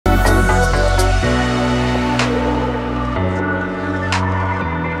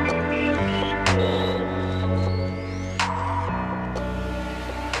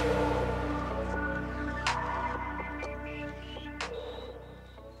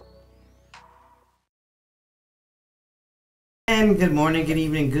again. Good morning, good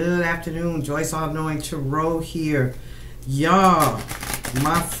evening, good afternoon. Joyce All Knowing Tarot here. Y'all,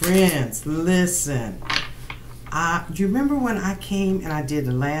 my friends, listen. Do you remember when I came and I did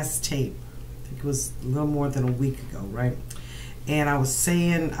the last tape? I think it was a little more than a week ago, right? And I was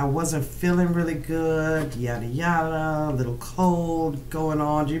saying I wasn't feeling really good, yada yada, a little cold going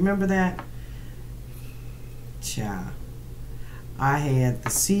on. Do you remember that? Child. I had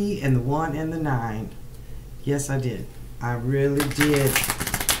the C and the 1 and the 9. Yes, I did. I really did.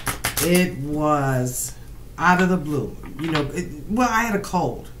 It was out of the blue. You know, well, I had a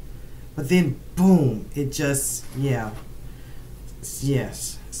cold. But then, boom, it just, yeah.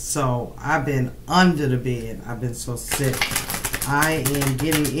 Yes. So, I've been under the bed. I've been so sick. I am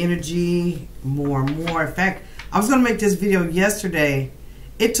getting energy more and more. In fact, I was going to make this video yesterday.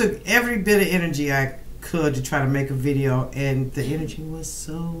 It took every bit of energy I could to try to make a video, and the energy was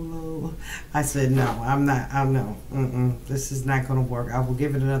so low. I said, no, I'm not. I know. This is not going to work. I will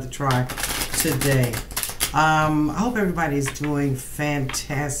give it another try today. I hope everybody is doing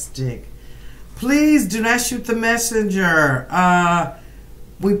fantastic. Please do not shoot the messenger.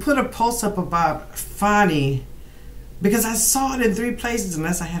 We put a post up about Fani because I saw it in 3 places,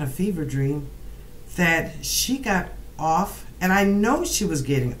 unless I had a fever dream, that she got off, and I know she was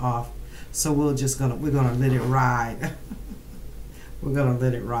getting off. So we're gonna let it ride. We're gonna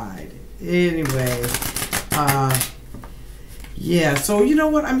let it ride. Anyway, yeah. So you know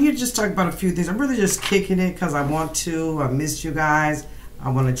what? I'm here to just talk about a few things. I'm really just kicking it because I want to. I missed you guys. I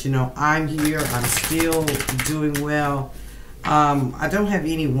want to let you know I'm here. I'm still doing well. I don't have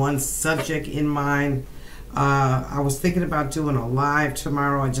any one subject in mind. I was thinking about doing a live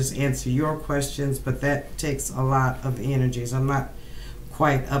tomorrow and just answer your questions, but that takes a lot of energy. So I'm not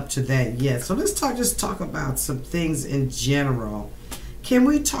quite up to that yet. So let's just talk about some things in general. Can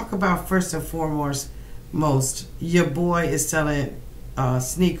we talk about, first and foremost, your boy is selling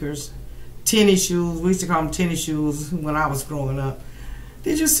sneakers, tennis shoes. We used to call them tennis shoes when I was growing up.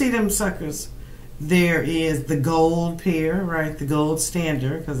 Did you see them suckers? There is the gold pair, right? The gold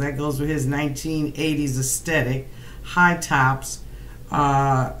standard, because that goes with his 1980s aesthetic. High tops.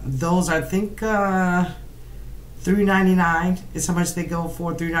 Those, I think, $3.99 is how much they go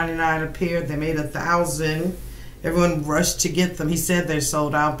for. $3.99 a pair. They made 1,000. Everyone rushed to get them. He said they're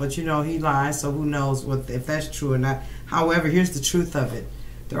sold out, but you know he lies, so who knows if that's true or not. However, here's the truth of it.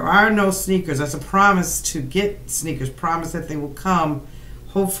 There are no sneakers. That's a promise to get sneakers. Promise that they will come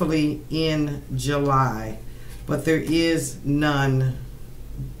hopefully in July, but there is none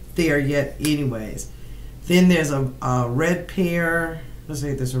there yet anyways. Then there's a red pair. Let's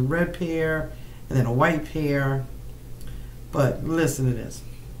see, there's a red pair and then a white pair. But listen to this.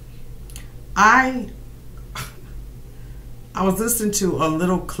 I was listening to a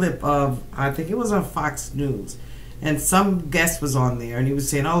little clip of, I think it was on Fox News, and some guest was on there, and he was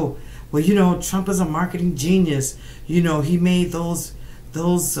saying, oh, well, you know, Trump is a marketing genius. You know, he made those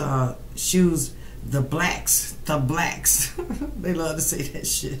shoes, the blacks. They love to say that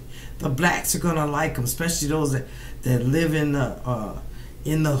shit. The blacks are gonna like them, especially those that live in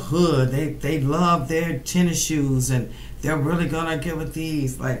the hood. They love their tennis shoes, and they're really gonna get with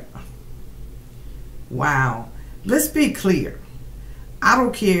these. Like, wow. Let's be clear. I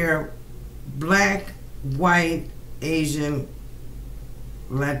don't care, black, white, Asian,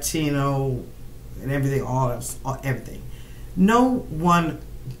 Latino, and everything, everything. No one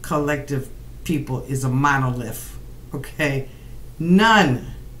collective people is a monolith, okay? None.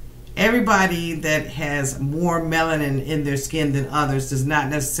 Everybody that has more melanin in their skin than others does not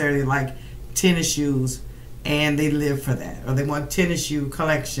necessarily like tennis shoes, and they live for that, or they want tennis shoe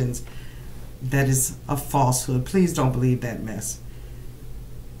collections. That is a falsehood. Please don't believe that mess.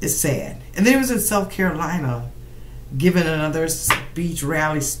 It's sad. And then he was in South Carolina giving another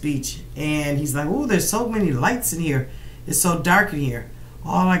rally speech, and he's like, oh, there's so many lights in here. It's so dark in here.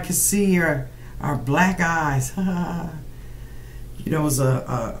 All I can see are black eyes. You know, it was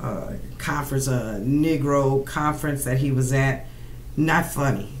a conference, a Negro conference that he was at. Not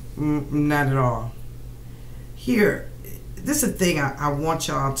funny. Not at all. Here, this is a thing I want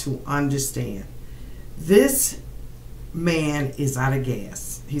y'all to understand. This man is out of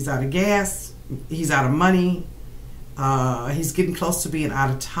gas. He's out of gas. He's out of money. He's getting close to being out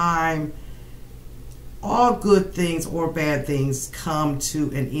of time. All good things or bad things come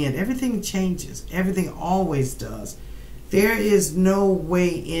to an end. Everything changes. Everything always does. There is no way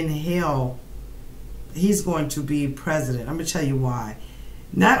in hell he's going to be president. I'm going to tell you why.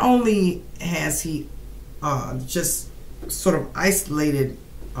 Not only has he just sort of isolated,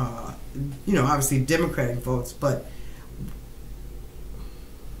 you know, obviously Democratic votes, but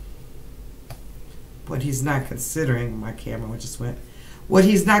what he's not considering, my camera just went, what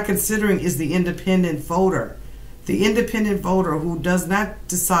he's not considering is the independent voter. The independent voter who does not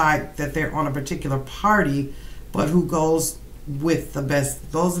decide that they're on a particular party, but who goes with the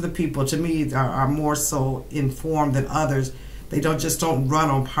best. Those are the people, to me, are more so informed than others. They don't run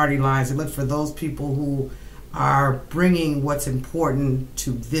on party lines. They look for those people who are bringing what's important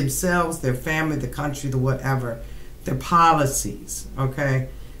to themselves, their family, the country, the whatever, their policies, okay?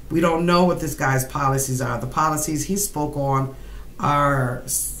 We don't know what this guy's policies are. The policies he spoke on are,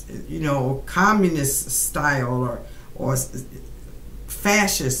 communist style or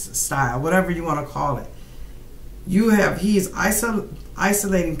fascist style, whatever you want to call it. He's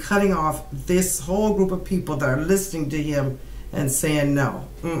isolating, cutting off this whole group of people that are listening to him and saying no.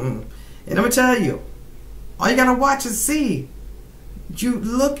 And I'm going to tell you, all you got to watch and see. You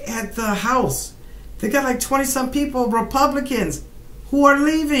look at the House. They got like 20-some people, Republicans, who are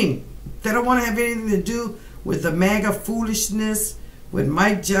leaving. They don't want to have anything to do with the MAGA foolishness, with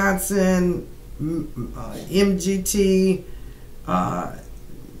Mike Johnson, MGT, none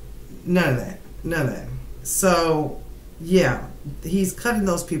of that. So, yeah, he's cutting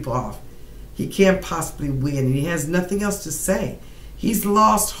those people off. He can't possibly win, and he has nothing else to say. He's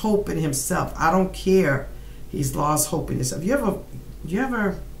lost hope in himself. I don't care. He's lost hope in himself. You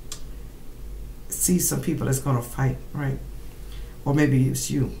ever see some people that's going to fight, right? Or maybe it's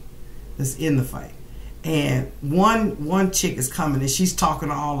you that's in the fight. And one chick is coming and she's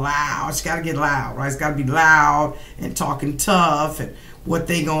talking all loud. She got to get loud, right? It's got to be loud and talking tough and what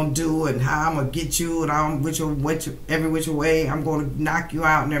they going to do and how I'm going to get you and I'm every which way. I'm going to knock you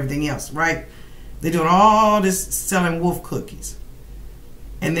out and everything else, right? They're doing all this selling wolf cookies.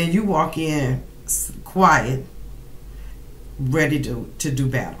 And then you walk in quiet, ready to do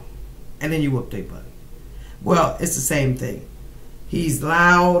battle. And then you whoop their butt. Well, it's the same thing. He's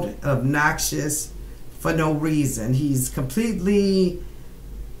loud, obnoxious, for no reason. He's completely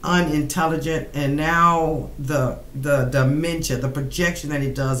unintelligent, and now the dementia, the projection that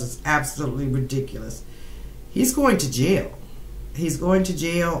he does is absolutely ridiculous. He's going to jail. He's going to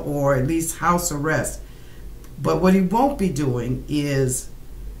jail, or at least house arrest. But what he won't be doing is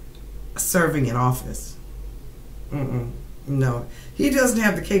serving in office. No. He doesn't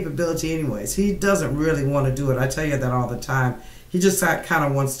have the capability anyways. He doesn't really want to do it. I tell you that all the time. He just kind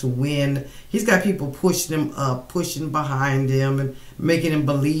of wants to win. He's got people pushing him up, pushing behind him, and making him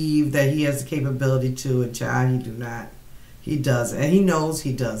believe that he has the capability to. And child, he do not. He doesn't. And he knows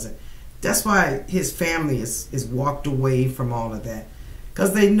he doesn't. That's why his family is walked away from all of that.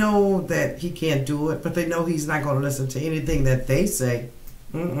 Because they know that he can't do it, but they know he's not going to listen to anything that they say.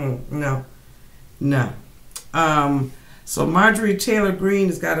 No. So Marjorie Taylor Greene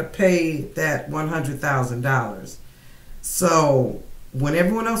has got to pay that $100,000. So when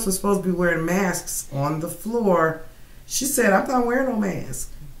everyone else was supposed to be wearing masks on the floor, she said, I'm not wearing no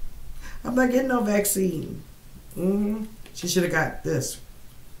mask. I'm not getting no vaccine. She should have got this.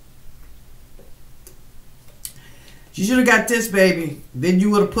 She should have got this, baby. Then you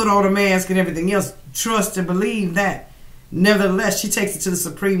would have put on a mask and everything else. Trust and believe that. Nevertheless, she takes it to the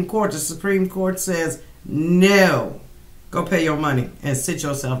Supreme Court. The Supreme Court says, no. Go pay your money and sit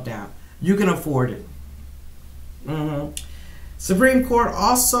yourself down. You can afford it. Supreme Court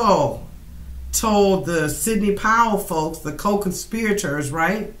also told the Sidney Powell folks, the co-conspirators,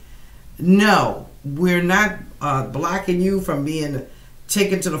 right? No, we're not blocking you from being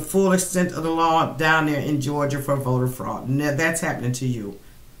taken to the full extent of the law down there in Georgia for voter fraud. No, that's happening to you.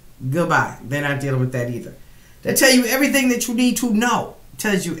 Goodbye. They're not dealing with that either. They tell you everything that you need to know.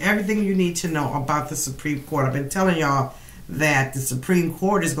 Tells you everything you need to know about the Supreme Court. I've been telling y'all that the Supreme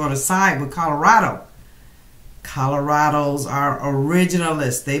Court is going to side with Colorado. Colorados are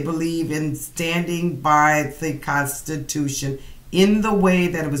originalists. They believe in standing by the Constitution in the way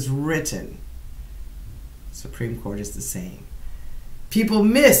that it was written. Supreme Court is the same. People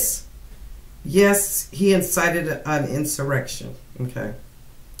miss. Yes, he incited an insurrection. Okay.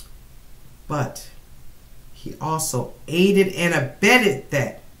 But he also aided and abetted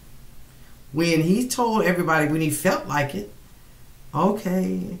that. When he told everybody, when he felt like it,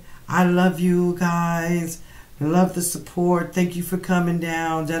 okay, I love you guys. I love the support. Thank you for coming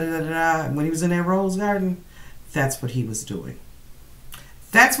down. Da, da, da, da. When he was in that Rose Garden, that's what he was doing.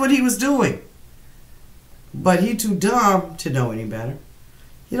 That's what he was doing. But he too dumb to know any better.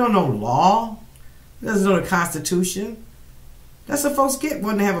 He don't know law. He doesn't know the Constitution. That's what folks get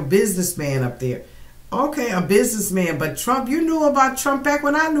when they have a businessman up there. Okay, a businessman, but Trump, you knew about Trump back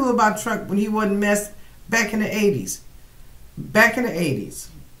when I knew about Trump, when he wasn't messed back in the 80s. Back in the 80s,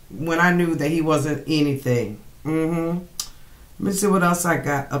 when I knew that he wasn't anything. Let me see what else I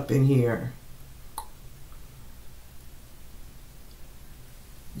got up in here.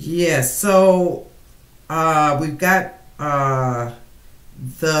 Yeah, so we've got the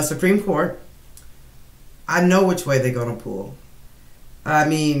Supreme Court. I know which way they're gonna pull. I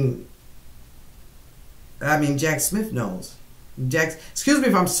mean, Jack Smith knows. Excuse me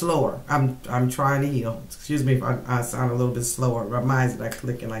if I'm slower. I'm trying to heal. Excuse me if I sound a little bit slower. My mind's not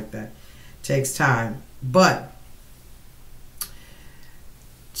clicking like that. Takes time, but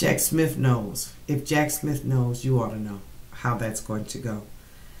Jack Smith knows. If Jack Smith knows, you ought to know how that's going to go.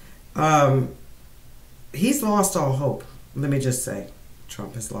 He's lost all hope. Let me just say,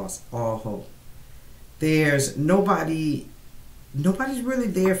 Trump has lost all hope. There's nobody's really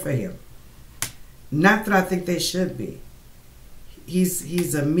there for him. Not that I think they should be.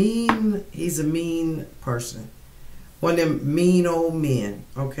 He's a mean person. One of them mean old men,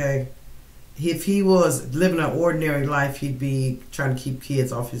 okay? If he was living an ordinary life, he'd be trying to keep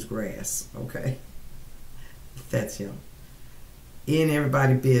kids off his grass, okay? That's him. In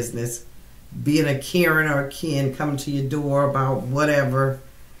everybody's business, being a Karen or a Ken coming to your door about whatever.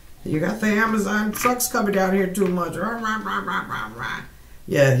 You got the Amazon trucks coming down here too much.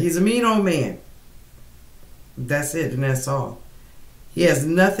 Yeah, he's a mean old man. That's it, and that's all. He has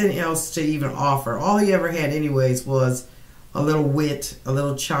nothing else to even offer. All he ever had anyways was a little wit, a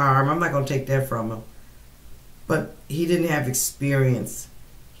little charm. I'm not going to take that from him. But he didn't have experience.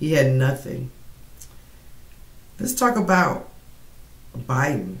 He had nothing. Let's talk about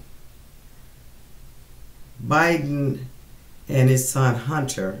Biden. Biden and his son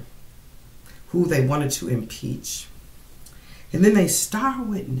Hunter, who they wanted to impeach. And then they star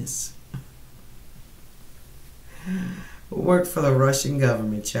witness worked for the Russian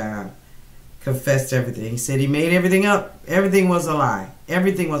government, child. Confessed everything. He said he made everything up. Everything was a lie.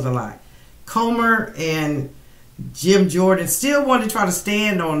 Everything was a lie. Comer and Jim Jordan still wanted to try to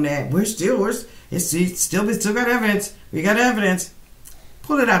stand on that. We still got evidence. We got evidence.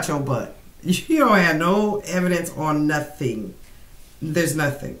 Pull it out your butt. You don't have no evidence on nothing. There's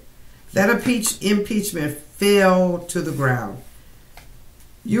nothing. That impeachment fell to the ground.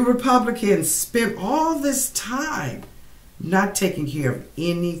 You Republicans spent all this time not taking care of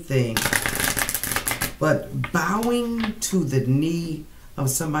anything but bowing to the knee of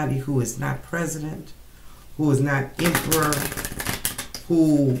somebody who is not president, who is not emperor,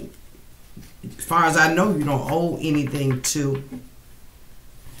 who, as far as I know, you don't owe anything to.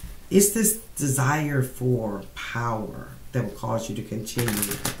 It's this desire for power that will cause you to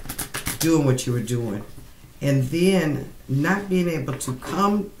continue doing what you were doing. And then not being able to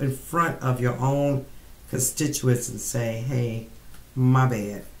come in front of your own constituents and say, hey, my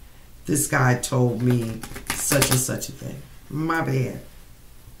bad. This guy told me such and such a thing. My bad.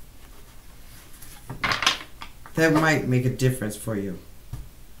 That might make a difference for you.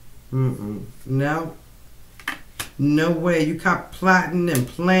 No. No way. You caught plotting and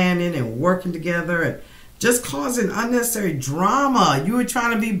planning and working together and just causing unnecessary drama. You were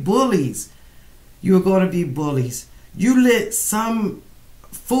trying to be bullies. You were going to be bullies. You let some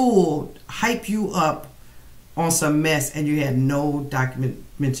fool hype you up on some mess and you had no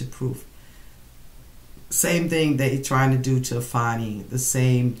documented proof. Same thing they trying to do to Fani. The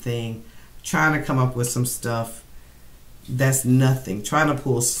same thing. Trying to come up with some stuff that's nothing. Trying to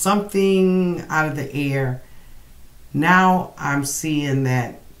pull something out of the air. Now I'm seeing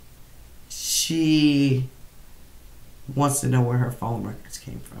that she wants to know where her phone records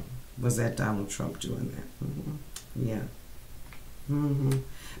came from. Was that Donald Trump doing that? Yeah.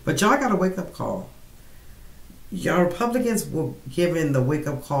 But y'all got a wake-up call. Y'all Republicans were given the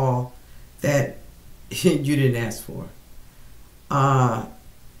wake-up call that you didn't ask for.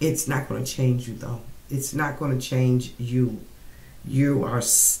 It's not going to change you, though. It's not going to change you. You are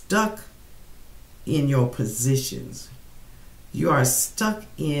stuck in your positions. You are stuck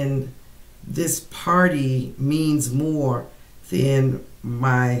in this party means more than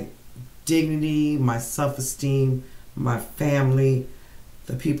my dignity, my self-esteem, my family,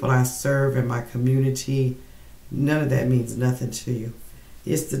 the people I serve in my community. None of that means nothing to you.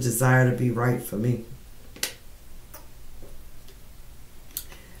 It's the desire to be right for me.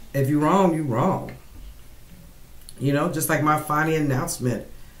 If you're wrong, you're wrong. You know, just like my Fani announcement.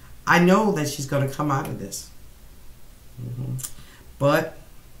 I know that she's going to come out of this. But,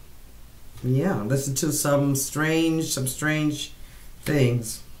 yeah, listen to some strange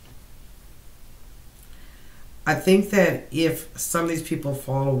things. I think that if some of these people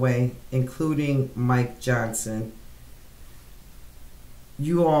fall away, including Mike Johnson,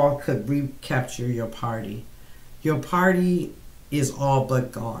 you all could recapture your party. Your party is all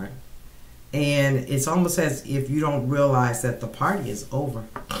but gone. And it's almost as if you don't realize that the party is over.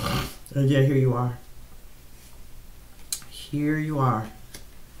 And yet here you are. Here you are.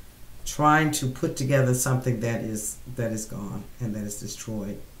 trying to put together something that is gone and that is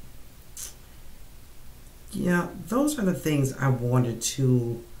destroyed. Yeah, those are the things I wanted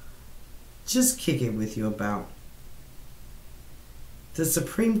to just kick it with you about. The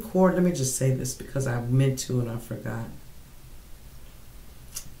Supreme Court, let me just say this because I meant to and I forgot.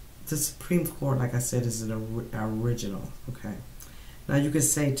 The Supreme Court, like I said, is an original, okay? Now you could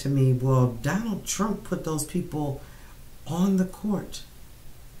say to me, well, Donald Trump put those people on the court.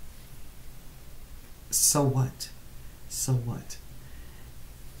 So what? So what?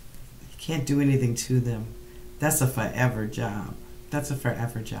 You can't do anything to them. That's a forever job. That's a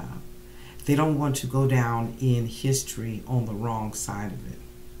forever job. They don't want to go down in history on the wrong side of it.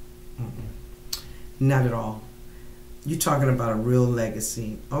 Not at all. You're talking about a real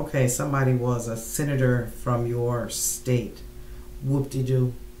legacy. Okay, somebody was a senator from your state.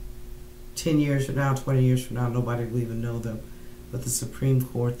 Whoop-de-doo. 10 years from now, 20 years from now, nobody will even know them. But the Supreme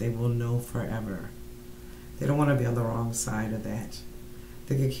Court, they will know forever. They don't want to be on the wrong side of that.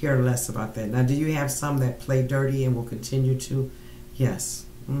 They could care less about that. Now, do you have some that play dirty and will continue to? Yes,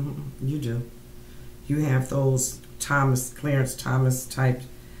 you do. You have those Clarence Thomas types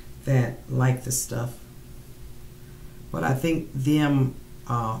that like this stuff. But I think them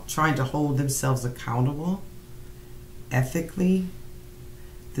trying to hold themselves accountable ethically,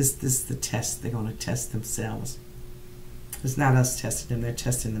 this is the test. They're going to test themselves. It's not us testing them, they're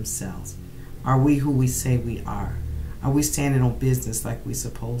testing themselves. Are we who we say we are? Are we standing on business like we're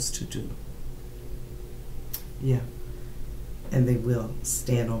supposed to do? Yeah. And they will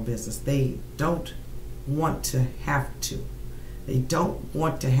stand on business. They don't want to have to. They don't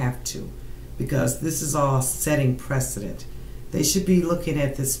want to have to, because this is all setting precedent. They should be looking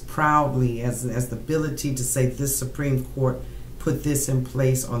at this proudly as the ability to say this Supreme Court put this in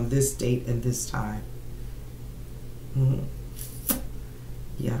place on this date and this time.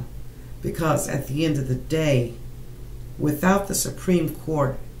 Yeah. Because at the end of the day, without the Supreme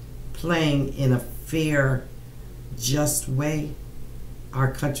Court playing in a fair, just way,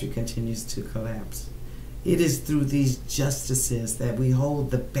 our country continues to collapse. It is through these justices that we hold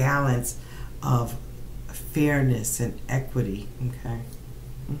the balance of fairness and equity. Okay.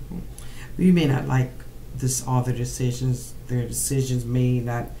 You may not like all their decisions. Their decisions may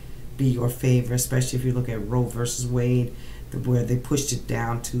not be your favor, especially if you look at Roe versus Wade, where they pushed it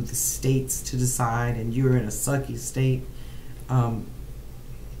down to the states to decide, and you're in a sucky state. And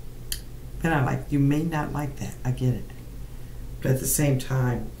you may not like that. I get it. But at the same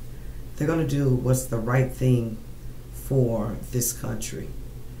time, they're going to do what's the right thing for this country.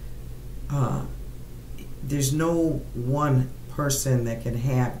 There's no one person that can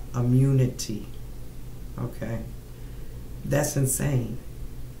have immunity. Okay? That's insane.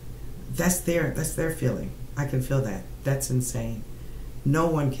 That's their feeling. I can feel that. That's insane. No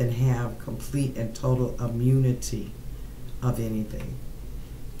one can have complete and total immunity of anything.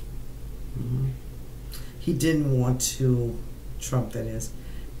 He didn't want to, Trump that is,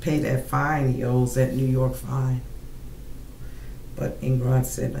 pay that fine he owes, that New York fine. But Ingrid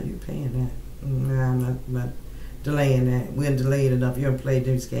said, no, you're paying that. Nah, I'm not delaying that. We're delayed enough. You haven't played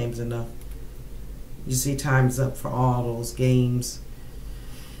these games enough. You see, time's up for all those games.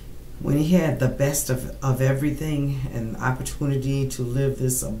 When he had the best of everything and opportunity to live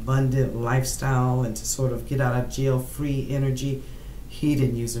this abundant lifestyle and to sort of get out of jail free energy, he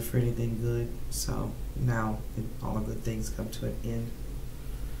didn't use it for anything good. So now all good things come to an end.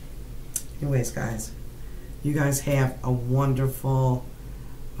 Anyways, guys, you guys have a wonderful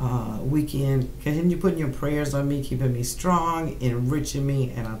weekend. Continue putting your prayers on me, keeping me strong, enriching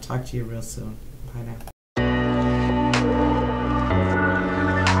me, and I'll talk to you real soon. Bye now.